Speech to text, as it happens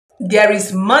there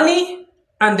is money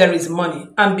and there is money.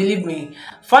 And believe me,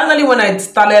 finally, when I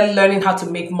started learning how to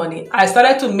make money, I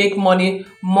started to make money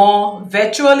more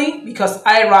virtually because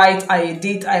I write, I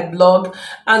edit, I blog.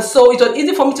 And so it was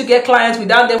easy for me to get clients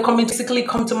without them coming to physically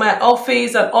come to my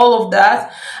office and all of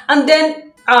that. And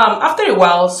then after a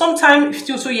while, sometime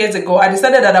 2 years ago, I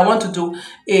decided that I want to do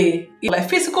like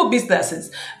physical businesses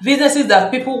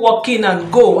that people walk in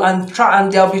and go and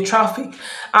there'll be traffic.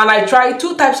 And I tried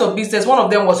 2 types of business. One of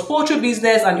them was poultry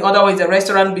business and the other one is a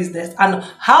restaurant business. And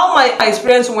how my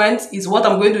experience went is what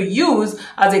I'm going to use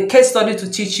as a case study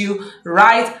to teach you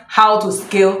right how to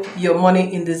scale your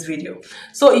money in this video.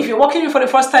 So if you're watching me for the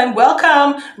first time,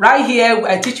 welcome. Right here,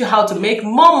 I teach you how to make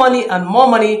more money and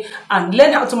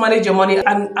learn how to manage your money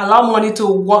and allow money to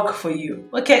work for you.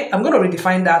 Okay, I'm going to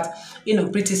redefine that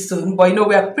pretty soon, but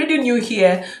we are pretty new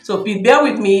here, so please bear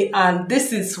with me. And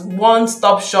this is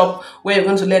one-stop shop where you're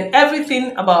going to learn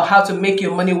everything about how to make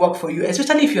your money work for you,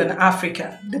 especially if you're an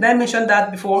African. Did I mention that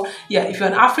before? Yeah, if you're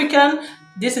an African,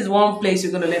 this is one place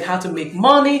you're going to learn how to make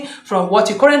money from what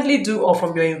you currently do or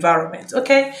from your environment.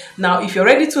 Okay, now if you're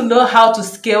ready to know how to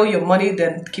scale your money,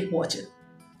 then keep watching.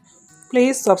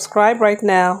 Please subscribe right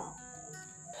now.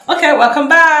 Okay, welcome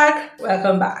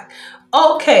back.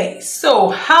 Okay, so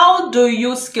how do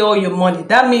you scale your money?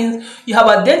 That means you have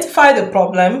identified the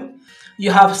problem,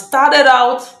 you have started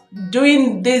out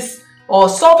doing this or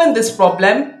solving this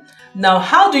problem. Now,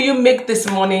 how do you make this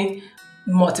money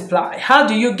multiply? How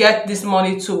do you get this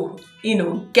money to,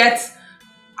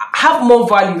 have more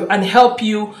value and help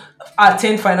you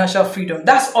attain financial freedom?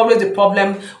 That's always the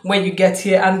problem when you get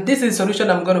here, and this is the solution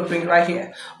I'm going to bring right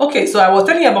here. Okay, so I was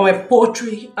telling you about my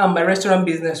poultry and my restaurant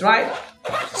business, right?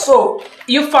 So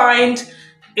you find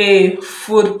a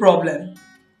food problem,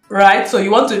 right? So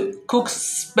you want to cook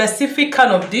specific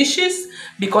kind of dishes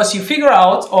because you figure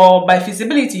out, or by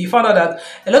feasibility, you found out that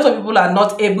a lot of people are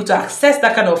not able to access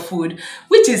that kind of food,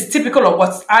 which is typical of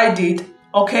what I did.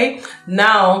 Okay,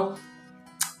 now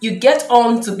you get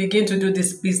on to begin to do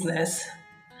this business,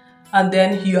 and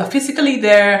then you are physically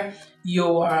there,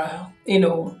 you are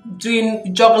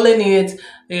juggling it,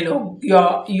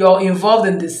 you're involved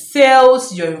in the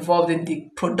sales, you're involved in the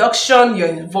production, you're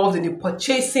involved in the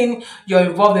purchasing, you're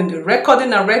involved in the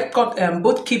recording and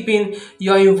bookkeeping,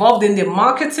 you're involved in the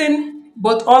marketing,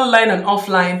 both online and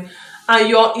offline, and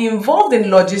you're involved in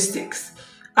logistics.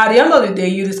 At the end of the day,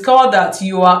 you discover that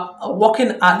you are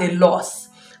working at a loss,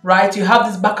 right? You have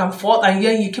this back and forth, and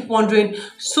then you keep wondering,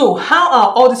 so how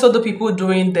are all these other people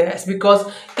doing this?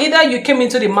 Because either you came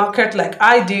into the market like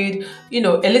I did,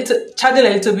 charging a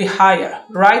little bit higher,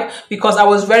 right? Because I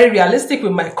was very realistic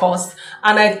with my costs,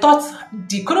 and I thought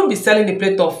you couldn't be selling the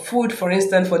plate of food, for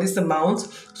instance, for this amount.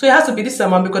 So it has to be this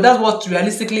amount because that's what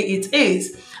realistically it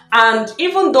is. And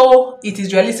even though it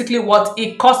is realistically what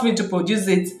it cost me to produce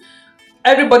it,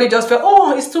 everybody just felt,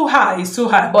 oh, it's too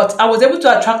high. But I was able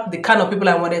to attract the kind of people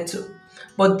I wanted to.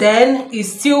 But then it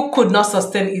still could not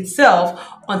sustain itself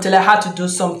until I had to do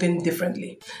something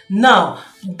differently. Now,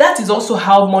 that is also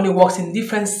how money works in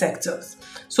different sectors.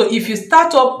 So if you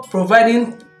start up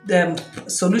providing the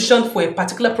solution for a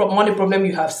particular money problem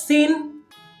you have seen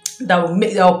that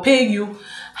will pay you,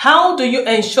 how do you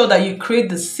ensure that you create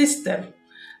the system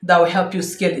that will help you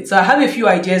scale it? So I have a few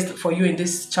ideas for you in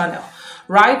this channel.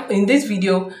 Right? In this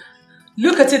video,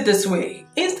 look at it this way.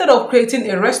 Instead of creating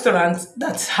a restaurant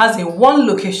that has a one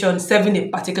location serving a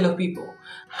particular people,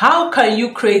 how can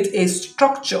you create a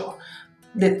structure,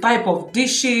 the type of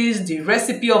dishes, the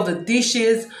recipe of the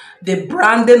dishes, the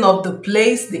branding of the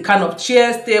place, the kind of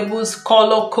chairs, tables,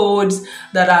 color codes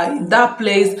that are in that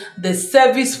place, the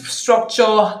service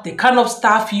structure, the kind of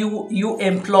staff you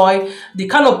employ, the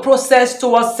kind of process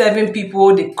towards serving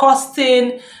people, the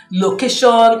costing, location,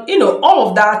 all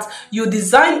of that. You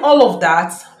design all of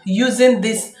that using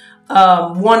this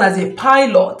one as a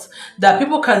pilot that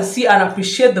people can see and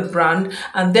appreciate the brand,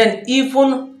 and then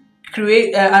even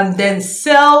create and then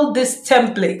sell this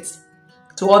template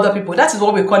to other people. That is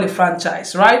what we call a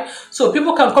franchise, right? So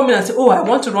people can come in and say, oh, I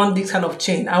want to run this kind of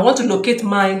chain. I want to locate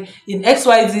mine in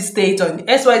XYZ state or in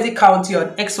XYZ county or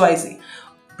in XYZ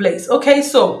place. Okay,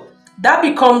 so that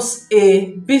becomes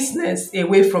a business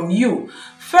away from you.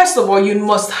 First of all, you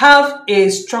must have a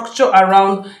structure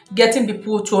around getting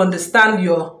people to understand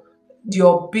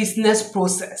your business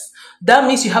process. That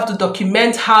means you have to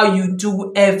document how you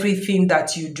do everything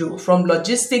that you do, from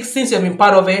logistics, since you've been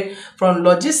part of it, from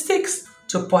logistics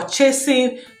to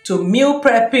purchasing, to meal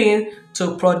prepping,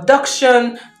 to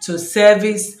production, to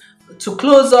service, to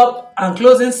close up and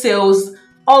closing sales,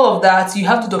 all of that, you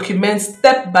have to document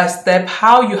step by step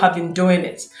how you have been doing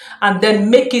it, and then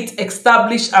make it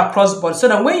established across board, so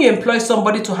that when you employ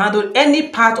somebody to handle any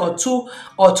part or two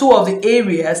of the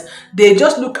areas, they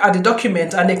just look at the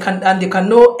document and they can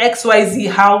know XYZ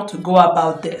how to go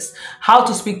about this, how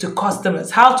to speak to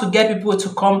customers, how to get people to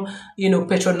come,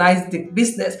 patronize the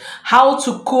business, how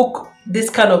to cook this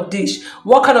kind of dish,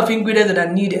 what kind of ingredients that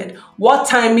are needed, what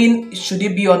timing should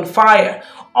it be on fire,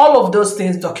 all of those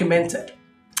things documented.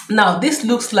 Now, this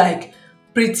looks like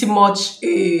pretty much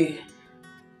a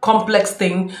complex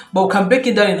thing, but we can break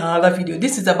it down in another video.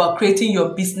 This is about creating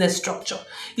your business structure.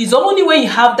 It's only when you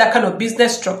have that kind of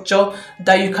business structure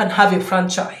that you can have a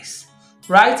franchise,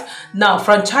 right? Now,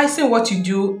 franchising, what you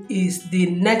do is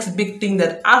the next big thing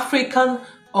that African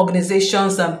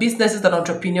organizations and businesses and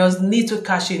entrepreneurs need to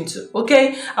cash into.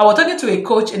 Okay, I was talking to a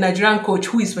coach, a Nigerian coach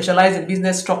who is specialized in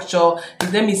business structure.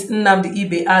 His name is Nnamdi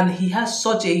Ibe, and he has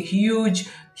such a huge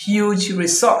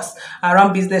resource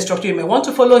around business structure. You may want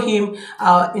to follow him.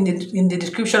 In the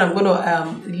description, I'm going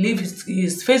to leave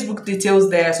his Facebook details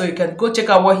there, so you can go check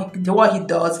out what he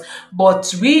does.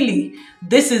 But really,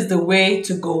 this is the way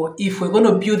to go if we're going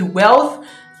to build wealth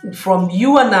from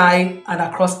you and I and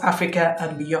across Africa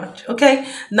and beyond. Okay,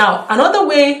 now another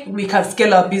way we can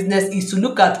scale our business is to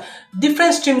look at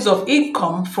different streams of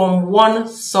income from one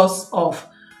source of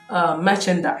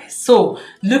merchandise. So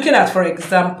looking at, for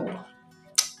example,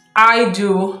 I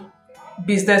do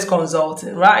business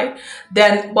consulting, right?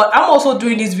 But I'm also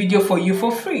doing this video for you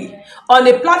for free on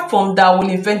a platform that will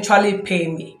eventually pay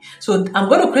me. So I'm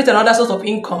going to create another source of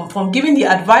income from giving the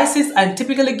advices I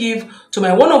typically give to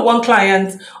my one-on-one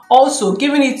clients, also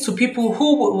giving it to people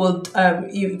who will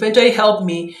eventually help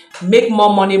me make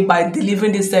more money by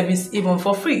delivering this service even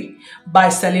for free, by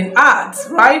selling ads,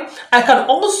 right? I can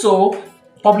also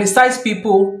publicize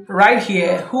people right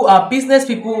here who are business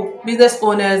people, business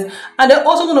owners, and they're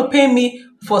also going to pay me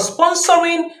for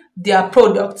sponsoring their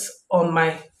products on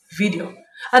my video.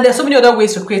 And there's so many other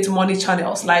ways to create money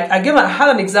channels. Like I had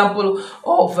an example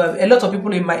of a lot of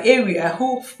people in my area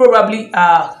who probably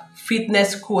are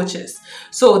fitness coaches.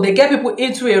 So they get people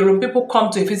into a room, people come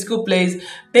to a physical place,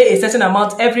 pay a certain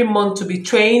amount every month to be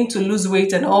trained, to lose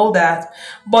weight and all that.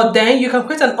 But then you can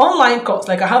create an online course.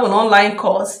 Like I have an online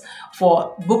course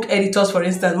for book editors, for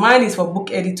instance. Mine is for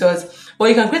book editors. But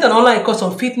you can create an online course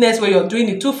on fitness where you're doing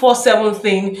the 247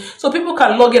 thing. So people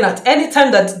can log in at any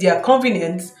time that they are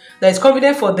convenient, that is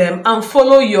convenient for them, and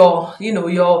follow your,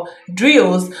 your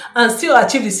drills and still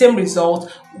achieve the same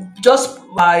result just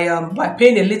by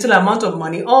paying a little amount of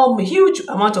money or a huge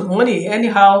amount of money,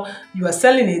 anyhow you are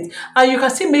selling it. And you can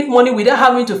still make money without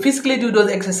having to physically do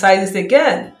those exercises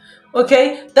again.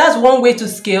 Okay, that's one way to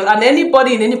scale, and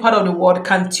anybody in any part of the world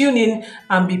can tune in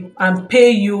and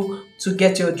pay you to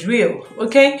get your drill.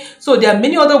 Okay, so there are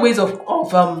many other ways of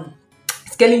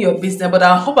scaling your business, but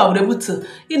I hope I was able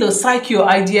to, psych your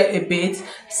idea a bit,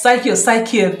 psych your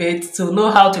psyche a bit to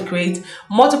know how to create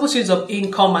multiple streams of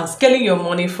income and scaling your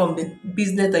money from the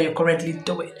business that you're currently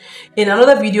doing. In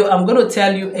another video, I'm going to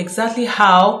tell you exactly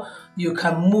how you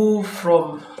can move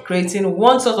from creating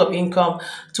one source of income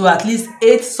to at least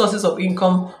 8 sources of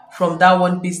income from that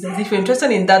one business. If you're interested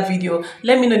in that video,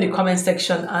 let me know in the comment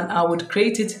section and I would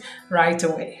create it right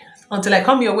away. Until I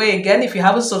come your way again, if you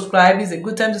haven't subscribed, it's a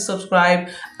good time to subscribe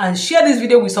and share this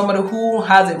video with somebody who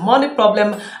has a money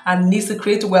problem and needs to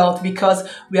create wealth, because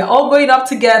we are all going up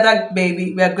together,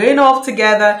 baby. We are going off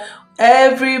together.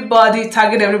 Everybody,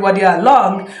 target everybody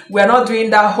along. We're not doing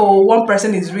that whole one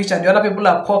person is rich and the other people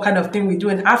are poor kind of thing we do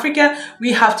in Africa.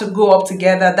 We have to go up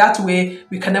together. That way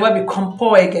we can never become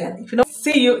poor again.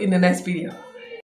 See you in the next video.